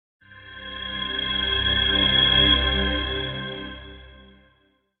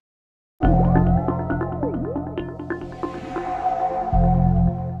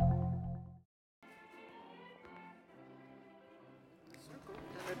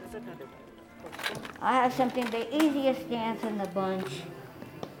I have something, the easiest dance in the bunch.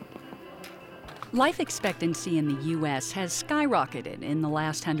 Life expectancy in the U.S. has skyrocketed in the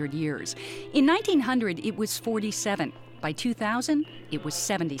last 100 years. In 1900, it was 47. By 2000, it was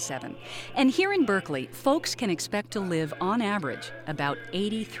 77. And here in Berkeley, folks can expect to live, on average, about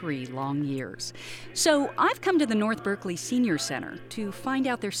 83 long years. So I've come to the North Berkeley Senior Center to find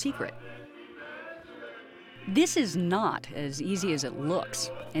out their secret. This is not as easy as it looks,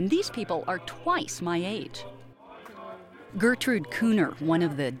 and these people are twice my age. Gertrude Kuhner, one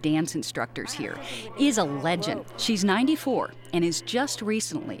of the dance instructors here, is a legend. She's 94 and is just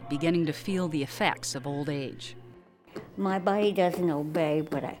recently beginning to feel the effects of old age. My body doesn't obey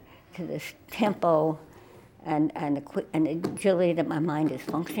to this tempo and the agility that my mind is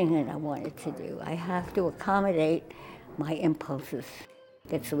functioning and I want it to do. I have to accommodate my impulses.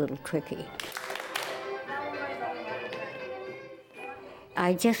 It's a little tricky.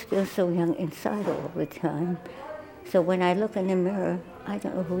 I just feel so young inside all the time. So when I look in the mirror, I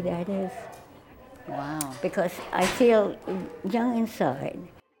don't know who that is. Wow. Because I feel young inside.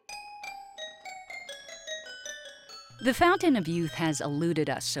 The fountain of youth has eluded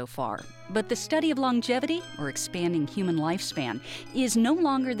us so far, but the study of longevity, or expanding human lifespan, is no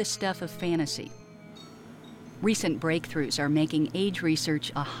longer the stuff of fantasy. Recent breakthroughs are making age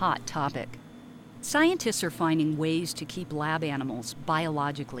research a hot topic. Scientists are finding ways to keep lab animals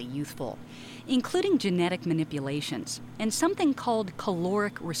biologically youthful, including genetic manipulations and something called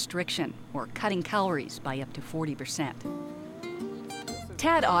caloric restriction, or cutting calories by up to 40%.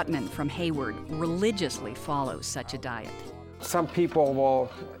 Tad Ottman from Hayward religiously follows such a diet. Some people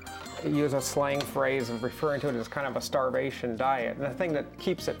will use a slang phrase of referring to it as kind of a starvation diet. And the thing that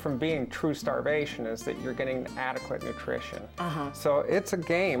keeps it from being true starvation is that you're getting adequate nutrition. So it's a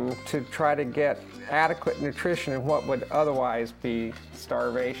game to try to get adequate nutrition in what would otherwise be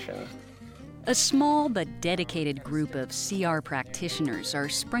starvation. A small but dedicated group of CR practitioners are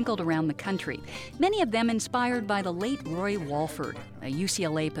sprinkled around the country, many of them inspired by the late Roy Walford, a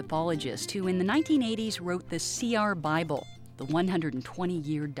UCLA pathologist who in the 1980s wrote the CR Bible, the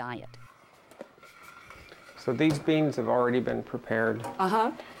 120-year diet. So these beans have already been prepared.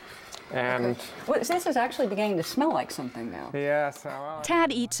 And okay. Well, this is actually beginning to smell like something now. yes.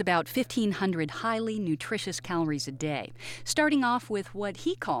 Tad eats about 1,500 highly nutritious calories a day, starting off with what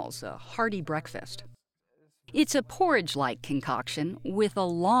he calls a hearty breakfast. It's a porridge-like concoction with a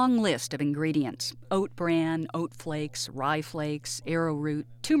long list of ingredients: oat bran, oat flakes, rye flakes, arrowroot,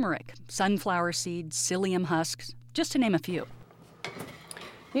 turmeric, sunflower seeds, psyllium husks, just to name a few.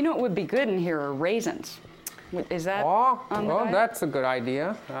 You know what would be good in here are raisins. Is that on the diet? That's a good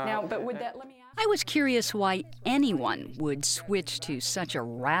idea. Now, but would that, let me ask. I was curious why anyone would switch to such a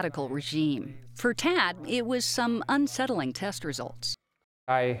radical regime. For Tad, it was some unsettling test results.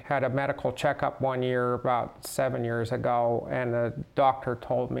 I had a medical checkup one year about 7 years ago, and the doctor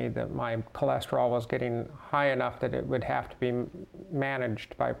told me that my cholesterol was getting high enough that it would have to be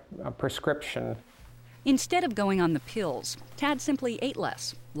managed by a prescription. Instead of going on the pills, Tad simply ate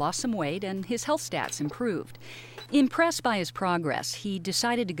less, lost some weight, and his health stats improved. Impressed by his progress, he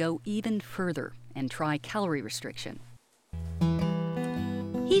decided to go even further and try calorie restriction.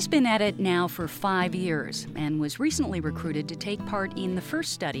 He's been at it now for 5 years and was recently recruited to take part in the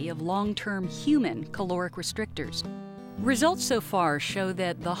first study of long-term human caloric restrictors. Results so far show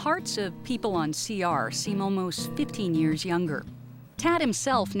that the hearts of people on CR seem almost 15 years younger. Tad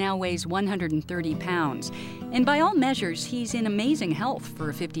himself now weighs 130 pounds, and by all measures, he's in amazing health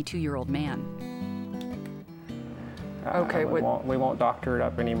for a 52-year-old man. Okay, we won't doctor it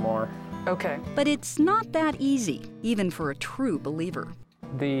up anymore. Okay. But it's not that easy, even for a true believer.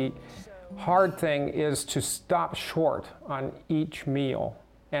 The hard thing is to stop short on each meal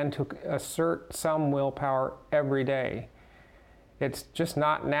and to assert some willpower every day. It's just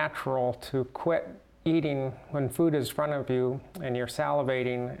not natural to quit eating when food is in front of you and you're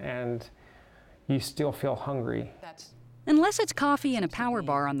salivating and you still feel hungry. Unless it's coffee and a power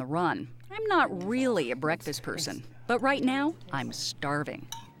bar on the run, I'm not really a breakfast person. But right now, I'm starving.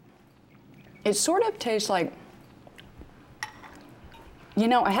 It sort of tastes like, you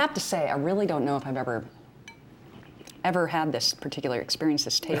know, I have to say, I really don't know if I've ever had this particular experience,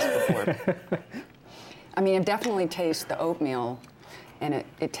 this taste before. I mean, it definitely tastes the oatmeal, and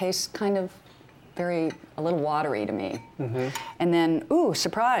it tastes kind of a little watery to me. And then, ooh,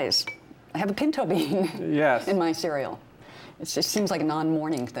 surprise, I have a pinto bean in my cereal. It just seems like a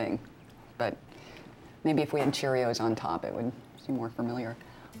non-morning thing, but maybe if we had Cheerios on top, it would seem more familiar.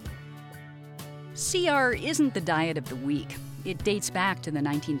 CR isn't the diet of the week. It dates back to the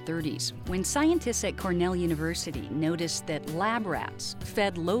 1930s, when scientists at Cornell University noticed that lab rats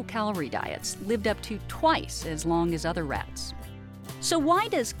fed low-calorie diets lived up to twice as long as other rats. So why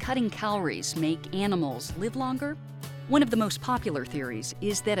does cutting calories make animals live longer? One of the most popular theories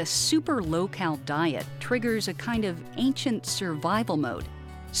is that a super low-cal diet triggers a kind of ancient survival mode.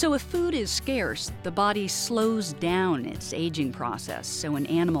 So if food is scarce, the body slows down its aging process so an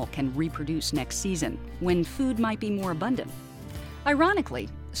animal can reproduce next season, when food might be more abundant. Ironically,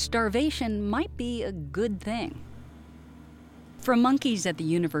 starvation might be a good thing. From monkeys at the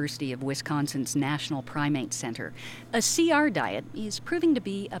University of Wisconsin's National Primate Center, a CR diet is proving to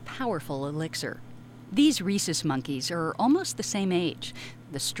be a powerful elixir. These rhesus monkeys are almost the same age.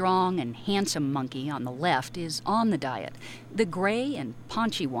 The strong and handsome monkey on the left is on the diet. The gray and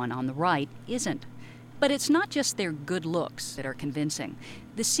paunchy one on the right isn't. But it's not just their good looks that are convincing.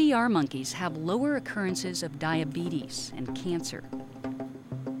 The CR monkeys have lower occurrences of diabetes and cancer.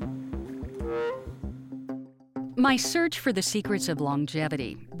 My search for the secrets of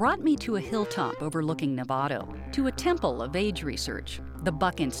longevity brought me to a hilltop overlooking Novato, to a temple of age research, the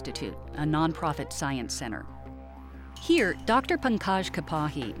Buck Institute, a nonprofit science center. Here, Dr. Pankaj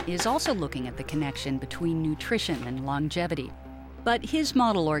Kapahi is also looking at the connection between nutrition and longevity. But his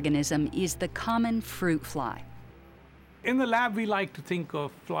model organism is the common fruit fly. In the lab, we like to think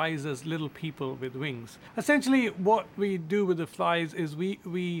of flies as little people with wings. Essentially, what we do with the flies is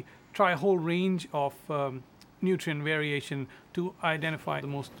we try a whole range of nutrient variation to identify the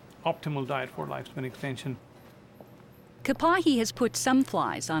most optimal diet for lifespan extension. Kapahi has put some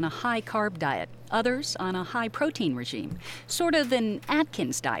flies on a high-carb diet, others on a high-protein regime, sort of an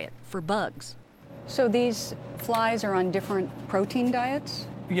Atkins diet for bugs. So these flies are on different protein diets?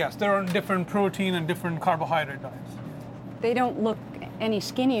 Yes, they're on different protein and different carbohydrate diets. They don't look any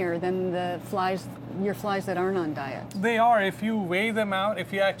skinnier than your flies that aren't on diet. They are, if you weigh them out,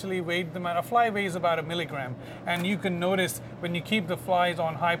 if you actually weighed them out. A fly weighs about 1 milligram, and you can notice when you keep the flies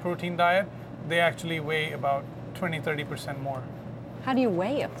on high protein diet, they actually weigh about 20-30% more. How do you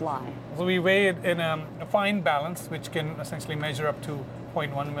weigh a fly? So we weigh it in a fine balance, which can essentially measure up to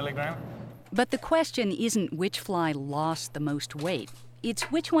 0.1 milligram. But the question isn't which fly lost the most weight, it's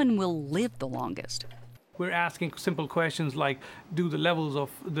which one will live the longest. We're asking simple questions like, do the levels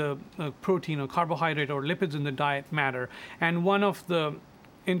of the protein or carbohydrate or lipids in the diet matter? And one of the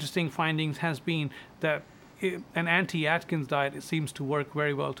interesting findings has been that an anti-Atkins diet seems to work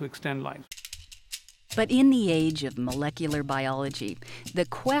very well to extend life. But in the age of molecular biology, the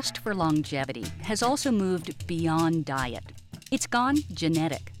quest for longevity has also moved beyond diet. It's gone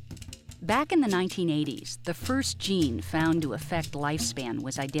genetic. Back in the 1980s, the first gene found to affect lifespan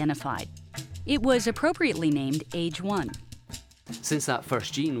was identified. It was appropriately named Age1. Since that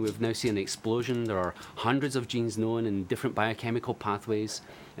first gene, we've now seen an explosion. There are hundreds of genes known in different biochemical pathways,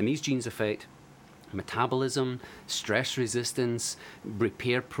 and these genes affect metabolism, stress resistance,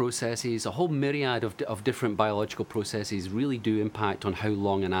 repair processes, a whole myriad of different biological processes really do impact on how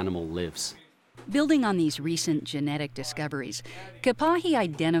long an animal lives. Building on these recent genetic discoveries, Kapahi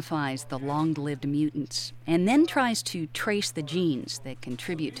identifies the long-lived mutants and then tries to trace the genes that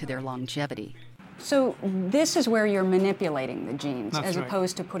contribute to their longevity. So this is where you're manipulating the genes That's as right.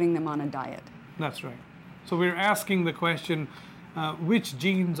 opposed to putting them on a diet. That's right. So we're asking the question, which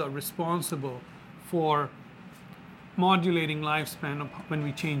genes are responsible for modulating lifespan when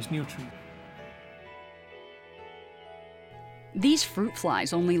we change nutrients? These fruit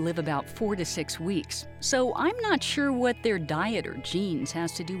flies only live about 4 to 6 weeks, so I'm not sure what their diet or genes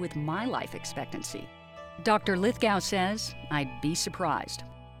has to do with my life expectancy. Dr. Lithgow says I'd be surprised.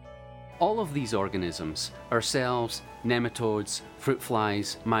 All of these organisms, ourselves, nematodes, fruit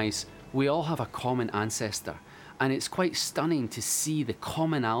flies, mice, we all have a common ancestor. And it's quite stunning to see the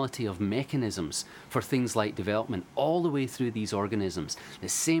commonality of mechanisms for things like development all the way through these organisms. The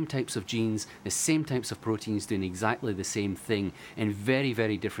same types of genes, the same types of proteins doing exactly the same thing in very,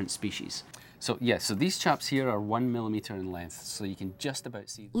 very different species. So so these chaps here are 1 millimeter in length, so you can just about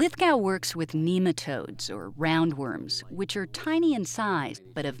see them. Lithgow works with nematodes, or roundworms, which are tiny in size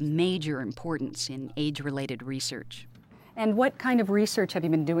but of major importance in age-related research. And what kind of research have you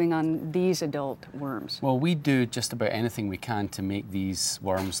been doing on these adult worms? Well, we do just about anything we can to make these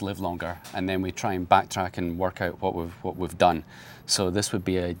worms live longer, and then we try and backtrack and work out what we've done. So this would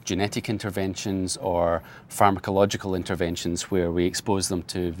be genetic interventions or pharmacological interventions where we expose them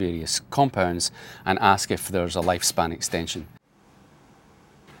to various compounds and ask if there's a lifespan extension.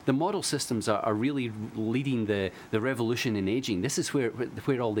 The model systems are really leading the revolution in aging. This is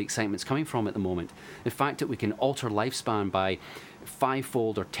where all the excitement's coming from at the moment. The fact that we can alter lifespan by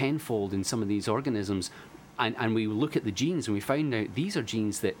 5-fold or 10-fold in some of these organisms And we look at the genes and we find out these are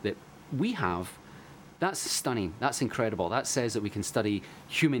genes that we have. That's stunning. That's incredible. That says that we can study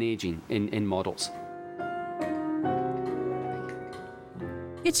human aging in models.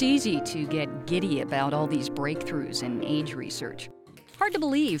 It's easy to get giddy about all these breakthroughs in age research. Hard to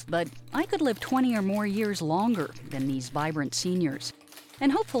believe, but I could live 20 or more years longer than these vibrant seniors.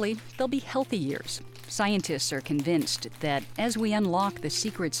 And hopefully, they'll be healthy years. Scientists are convinced that as we unlock the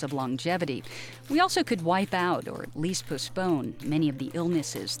secrets of longevity, we also could wipe out, or at least postpone, many of the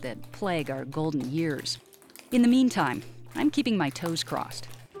illnesses that plague our golden years. In the meantime, I'm keeping my toes crossed.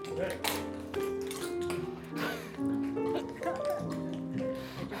 Right.